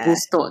or other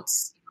people's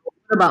thoughts.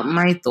 What about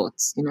my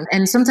thoughts?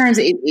 And sometimes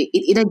it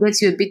either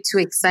gets you a bit too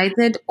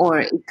excited or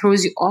it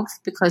throws you off,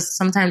 because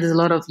sometimes there's a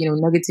lot of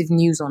negative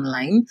news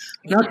online,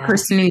 not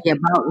personally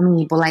about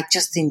me, but like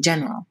just in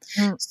general.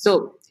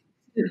 So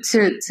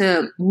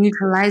to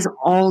neutralize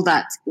all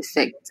that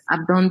effect,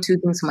 I've done two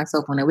things for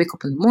myself. When I wake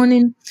up in the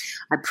morning,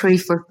 I pray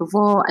first of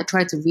all. I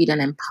try to read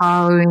an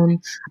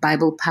empowering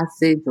Bible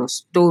passage or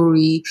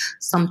story,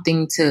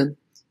 something to,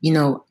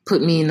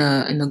 put me in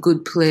a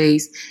good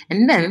place.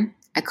 And then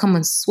I come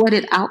and sweat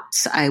it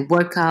out. I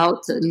work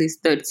out at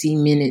least 30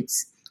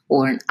 minutes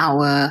or an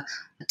hour,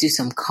 do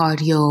some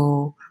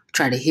cardio,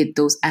 try to hit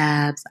those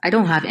abs. I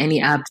don't have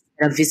any abs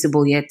that are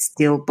visible yet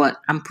still, but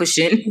I'm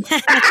pushing.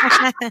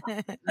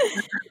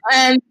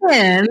 And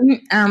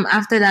then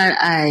after that,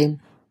 I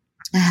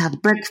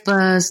have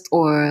breakfast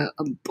or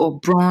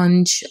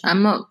brunch.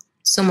 I'm not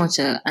so much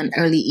an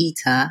early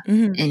eater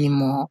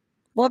anymore.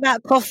 What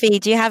about coffee?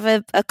 Do you have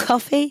a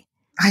coffee?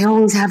 I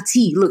always have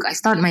tea. Look, I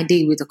start my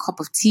day with a cup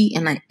of tea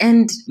and I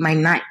end my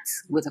night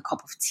with a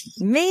cup of tea.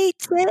 Me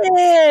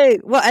too.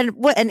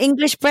 What an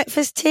English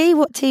breakfast tea?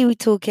 What tea are we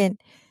talking?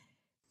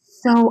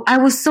 So I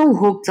was so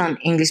hooked on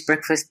English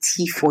breakfast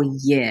tea for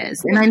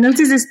years, and I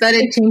noticed it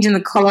started changing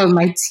the color of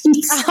my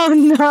teeth. Oh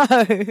no!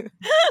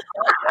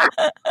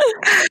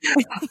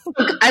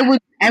 Look, I would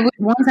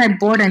once I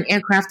board an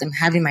aircraft, I'm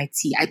having my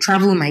tea. I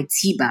travel with my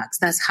tea bags.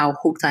 That's how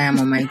hooked I am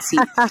on my tea.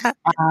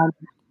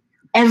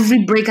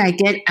 Every break I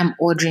get, I'm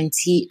ordering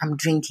tea, I'm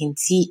drinking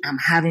tea, I'm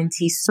having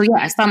tea. So yeah,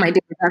 I start my day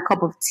with a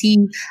cup of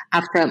tea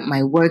after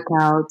my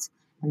workout,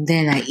 and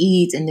then I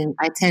eat, and then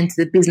I tend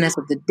to the business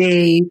of the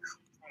day.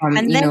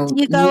 And then do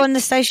you go on the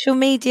social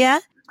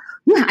media?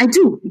 Yeah, I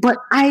do. But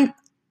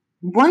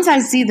once I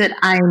see that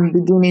I'm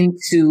beginning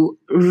to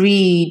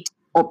read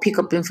or pick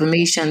up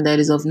information that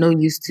is of no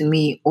use to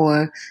me,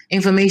 or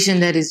information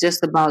that is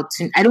just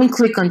I don't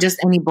click on just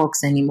any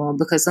box anymore,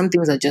 because some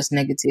things are just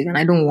negative and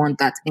I don't want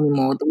that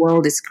anymore. The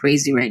world is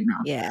crazy right now.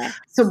 Yeah.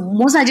 So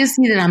once I just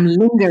see that I'm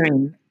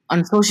lingering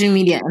on social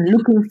media and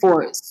looking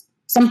for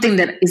something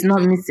that is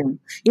not missing.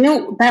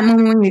 That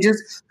moment when you're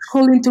just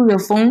scrolling through your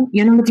phone,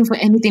 you're not looking for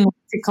anything in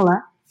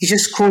particular. You're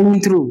just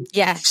scrolling through.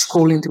 Yeah.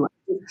 Scrolling through.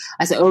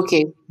 I said,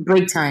 okay,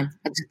 break time.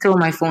 I just throw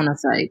my phone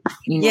aside.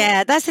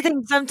 Yeah, that's the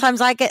thing.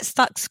 Sometimes I get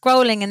stuck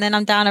scrolling and then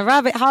I'm down a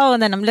rabbit hole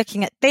and then I'm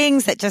looking at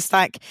things that just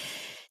like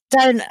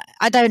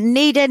I don't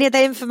need any of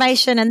the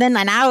information, and then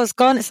an hour's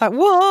gone. It's like,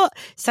 what?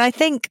 So I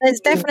think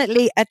there's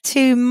definitely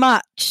too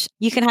much.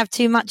 You can have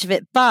too much of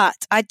it, but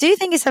I do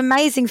think it's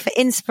amazing for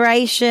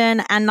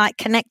inspiration and like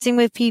connecting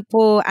with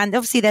people. And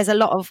obviously there's a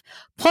lot of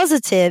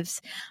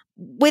positives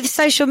with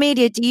social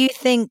media. Do you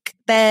think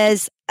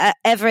there's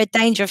ever a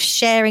danger of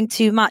sharing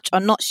too much or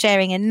not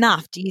sharing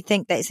enough? Do you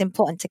think that it's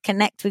important to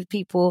connect with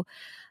people?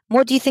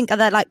 What do you think are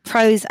the like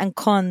pros and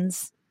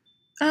cons?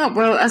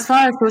 Well, as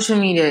far as social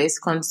media is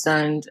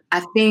concerned,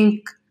 I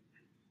think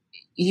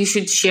you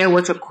should share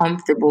what you're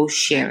comfortable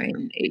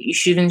sharing. You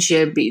shouldn't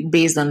share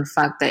based on the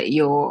fact that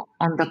you're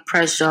under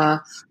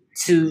pressure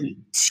to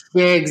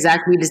share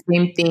exactly the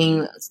same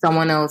thing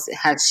someone else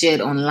has shared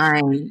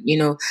online.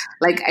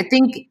 Like, I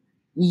think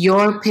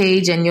your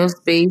page and your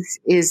space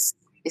is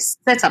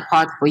set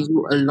apart for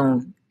you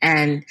alone,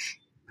 and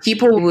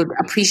people would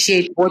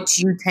appreciate what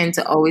you tend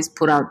to always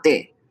put out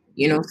there.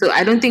 So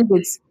I don't think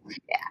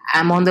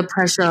I'm under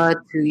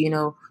pressure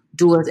to,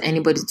 do as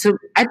anybody. So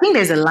I think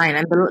there's a line,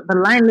 and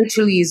the line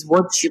literally is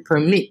what you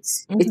permit.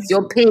 Mm-hmm. It's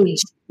your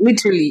page,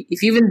 literally.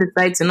 If you even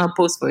decide to not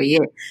post for a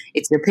year,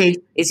 it's your page,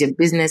 it's your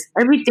business.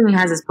 Everything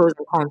has its pros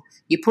and cons.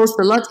 You post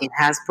a lot, it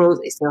has pros,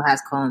 it still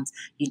has cons.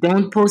 You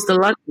don't post a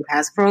lot, it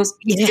has pros,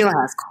 it still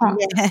has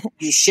cons. Yeah.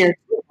 You share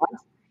too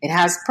much, it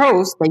has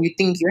pros that you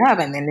think you have,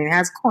 and then it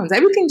has cons.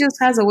 Everything just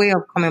has a way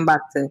of coming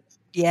back to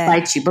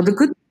bite you. But the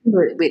good thing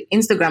with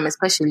Instagram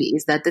especially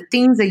is that the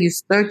things that you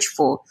search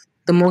for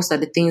the most are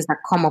the things that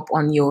come up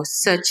on your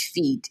search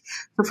feed.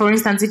 So for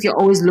instance, if you're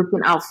always looking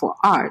out for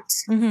art,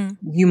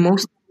 you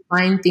mostly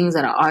find things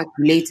that are art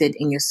related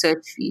in your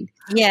search feed.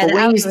 Yeah. But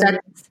when you start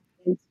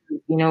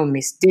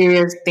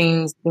mysterious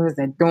things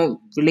that don't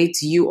relate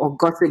to you, or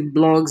gossip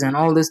blogs and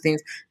all those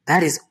things,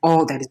 that is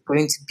all that is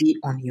going to be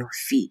on your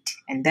feed.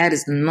 And that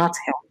is not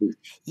healthy.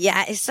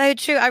 Yeah, it's so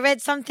true. I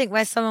read something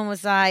where someone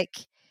was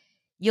like,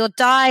 your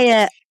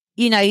diet,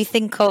 you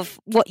think of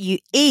what you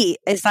eat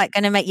is like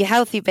going to make you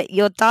healthy, but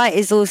your diet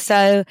is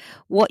also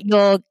what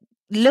you're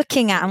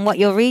looking at and what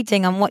you're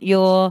reading and what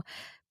you're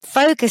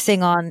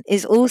focusing on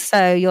is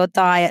also your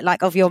diet,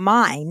 like of your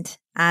mind.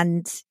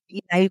 And,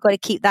 you've got to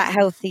keep that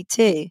healthy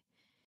too.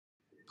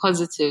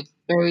 Positive.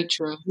 Very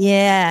true.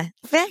 Yeah.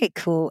 Very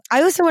cool.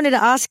 I also wanted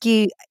to ask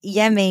you,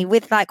 Yemi,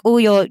 with like all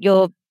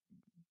your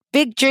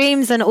big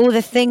dreams and all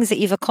the things that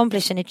you've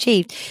accomplished and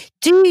achieved,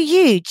 do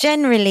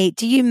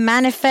you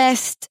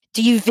manifest?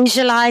 Do you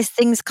visualize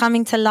things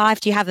coming to life?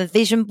 Do you have a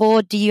vision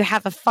board? Do you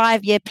have a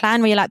 5-year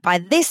plan where you're like, by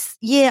this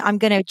year, I'm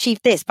going to achieve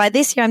this. By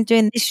this year, I'm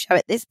doing this show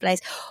at this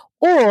place.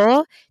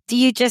 Or do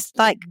you just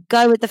like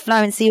go with the flow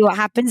and see what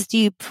happens? Do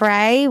you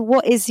pray?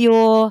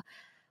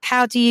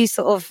 How do you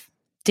sort of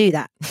do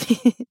that?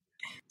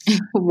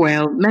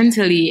 Well,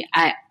 mentally,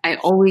 I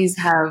always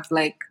have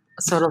like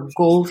a sort of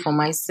goal for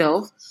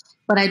myself,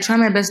 but I try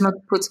my best not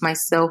to put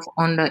myself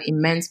under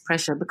immense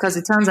pressure, because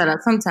it turns out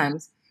that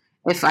sometimes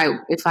if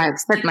I've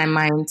set my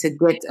mind to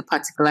get a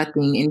particular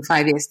thing in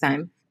 5 years'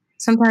 time,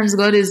 sometimes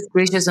God is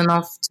gracious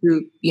enough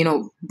to,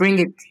 bring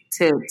it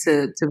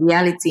to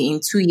reality in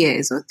 2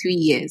 years or 3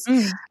 years,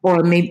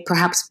 or maybe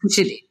perhaps push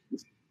it.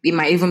 It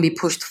might even be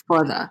pushed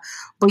further.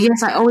 But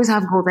yes, I always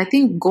have goals. I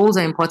think goals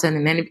are important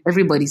in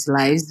everybody's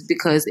lives,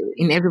 because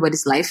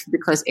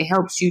it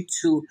helps you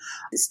to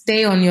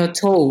stay on your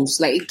toes.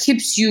 Like, it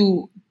keeps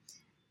you.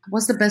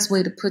 What's the best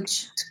way to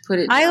put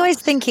it? I always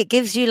think it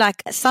gives you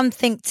like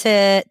something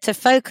to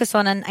focus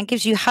on, and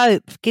gives you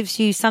hope, gives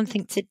you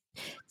something to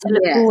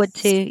look forward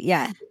to.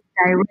 Yeah.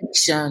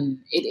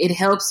 Direction. It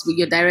helps with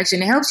your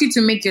direction. It helps you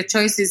to make your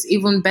choices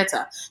even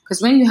better, because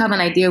when you have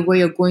an idea of where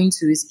you're going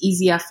to, it's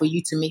easier for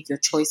you to make your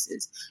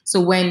choices. So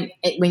when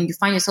you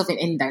find yourself in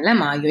any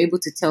dilemma, you're able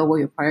to tell what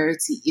your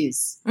priority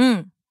is.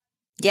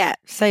 Yeah,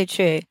 so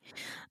true.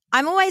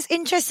 I'm always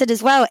interested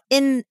as well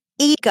in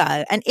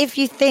ego, and if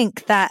you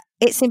think that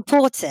it's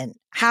important,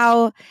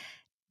 how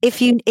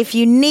if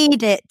you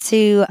need it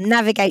to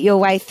navigate your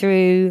way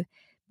through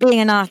being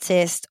an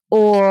artist,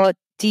 or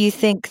do you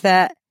think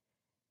that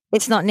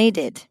it's not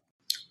needed?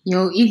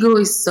 Your ego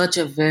is such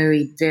a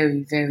very,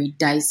 very, very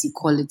dicey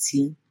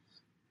quality.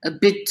 A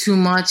bit too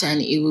much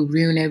and it will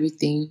ruin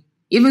everything.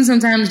 Even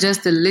sometimes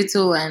just a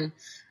little, and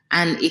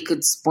it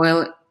could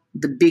spoil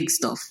the big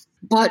stuff.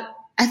 But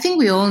I think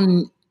we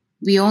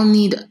all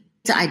need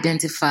to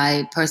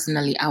identify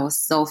personally our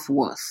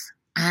self-worth.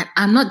 And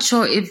I'm not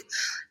sure if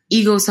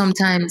ego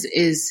sometimes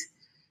is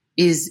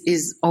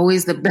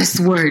always the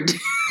best word.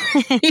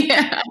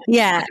 Yeah.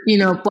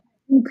 But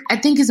I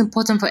think it's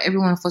important for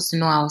everyone of us to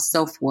know our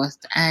self-worth,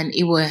 and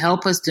it will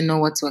help us to know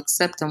what to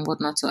accept and what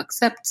not to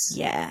accept.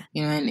 Yeah.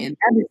 And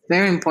that is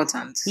very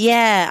important.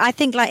 Yeah. I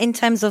think like in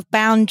terms of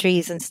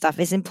boundaries and stuff,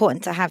 it's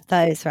important to have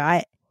those,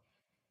 right?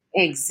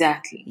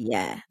 Exactly.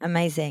 Yeah.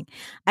 Amazing.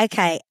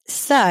 Okay.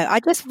 So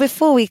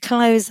before we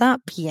close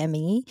up,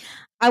 Yemi,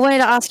 I wanted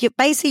to ask you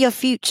basically your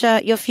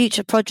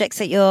future projects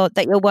that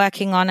you're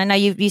working on. I know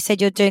you said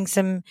you're doing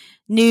some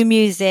new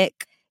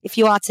music. If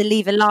you are to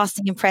leave a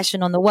lasting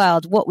impression on the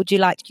world, what would you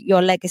like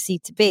your legacy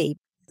to be?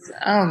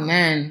 Oh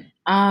man.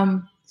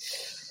 Wow.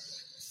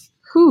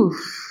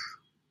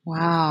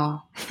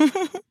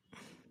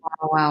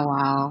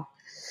 Wow.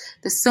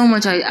 There's so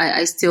much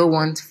I still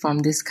want from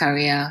this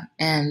career.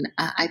 And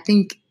I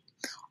think,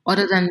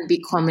 other than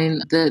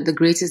becoming the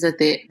greatest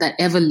that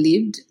ever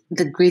lived,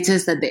 the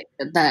greatest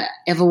that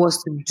ever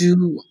was to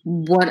do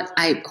what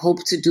I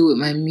hope to do with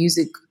my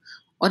music,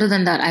 other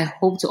than that, I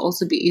hope to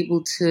also be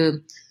able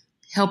to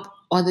help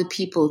other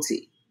people to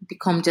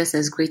become just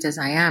as great as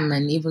I am,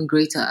 and even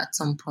greater at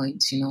some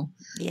point,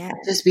 Yeah.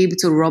 Just be able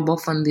to rub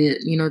off on the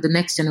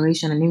next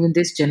generation and even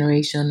this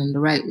generation in the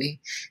right way.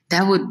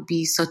 That would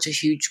be such a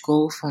huge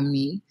goal for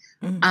me.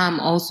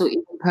 Also,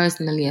 even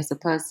personally as a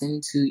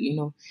person,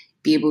 to,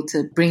 be able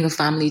to bring a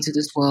family to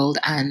this world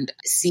and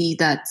see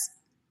that,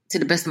 to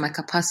the best of my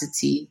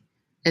capacity,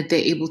 that they're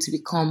able to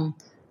become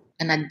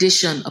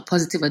a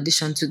positive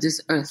addition to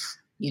this earth,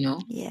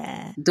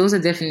 Yeah. Those are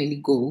definitely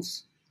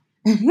goals.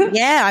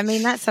 Yeah, I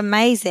mean, that's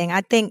amazing.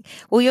 I think,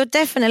 well, you're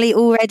definitely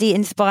already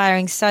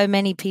inspiring so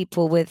many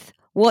people with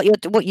what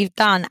you've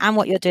done and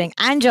what you're doing,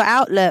 and your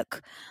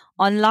outlook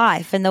on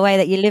life and the way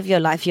that you live your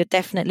life. You're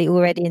definitely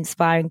already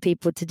inspiring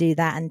people to do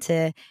that and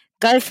to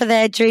go for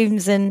their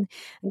dreams and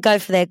go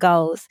for their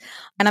goals.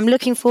 And I'm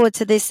looking forward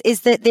to this.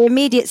 Is that the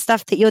immediate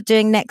stuff that you're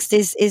doing next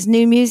is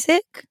new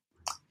music?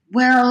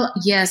 Well,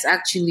 yes,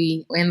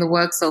 actually, we're in the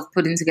works of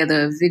putting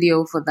together a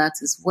video for that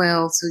as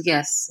well. So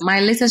yes, my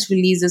latest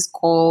release is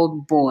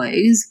called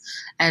Boys,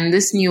 and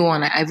this new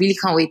one, I really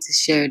can't wait to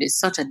share it. It's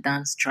such a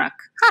dance track.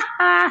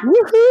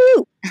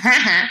 Woohoo!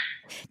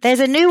 There's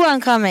a new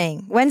one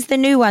coming. When's the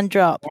new one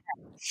drop?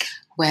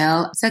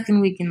 Well,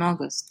 second week in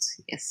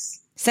August. Yes.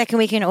 Second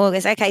week in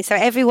August. Okay, so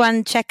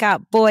everyone check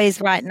out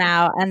Boys right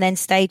now, and then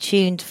stay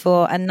tuned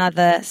for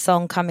another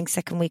song coming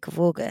second week of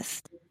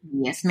August.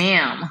 Yes,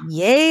 ma'am.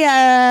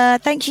 Yeah.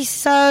 Thank you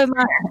so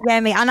much,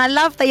 Yemi. And I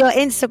love that your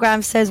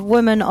Instagram says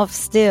Woman of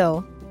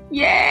Steel.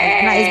 Yay!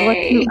 That is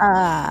what you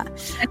are.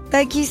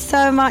 Thank you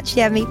so much,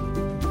 Yemi.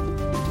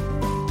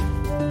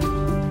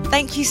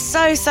 Thank you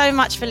so, so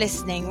much for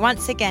listening.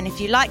 Once again, if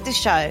you like the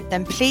show,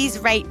 then please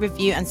rate,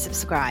 review, and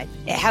subscribe.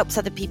 It helps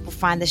other people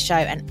find the show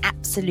and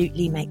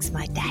absolutely makes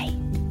my day.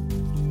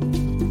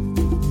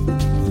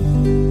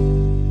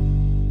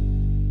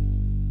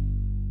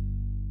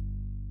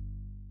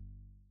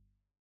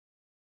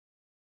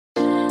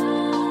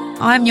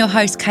 I'm your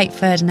host, Kate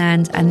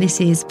Ferdinand, and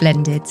this is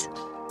Blended.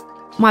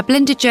 My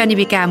blended journey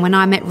began when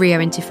I met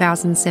Rio in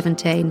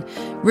 2017.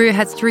 Rio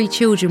had 3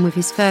 children with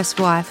his first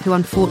wife, who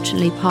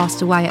unfortunately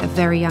passed away at a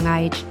very young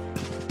age.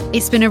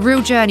 It's been a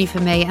real journey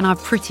for me, and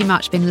I've pretty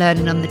much been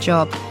learning on the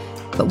job.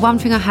 But one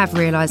thing I have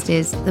realised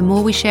is the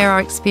more we share our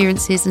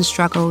experiences and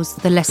struggles,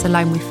 the less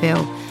alone we feel.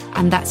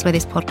 And that's where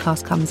this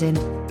podcast comes in.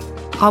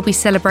 I'll be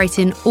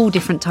celebrating all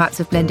different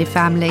types of blended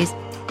families.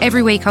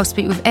 Every week I'll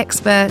speak with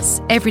experts,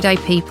 everyday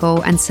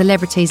people and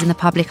celebrities in the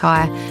public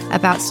eye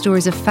about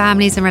stories of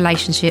families and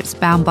relationships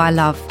bound by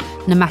love,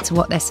 no matter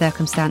what their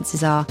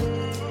circumstances are.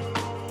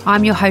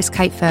 I'm your host,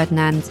 Kate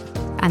Ferdinand,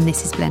 and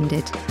this is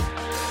Blended.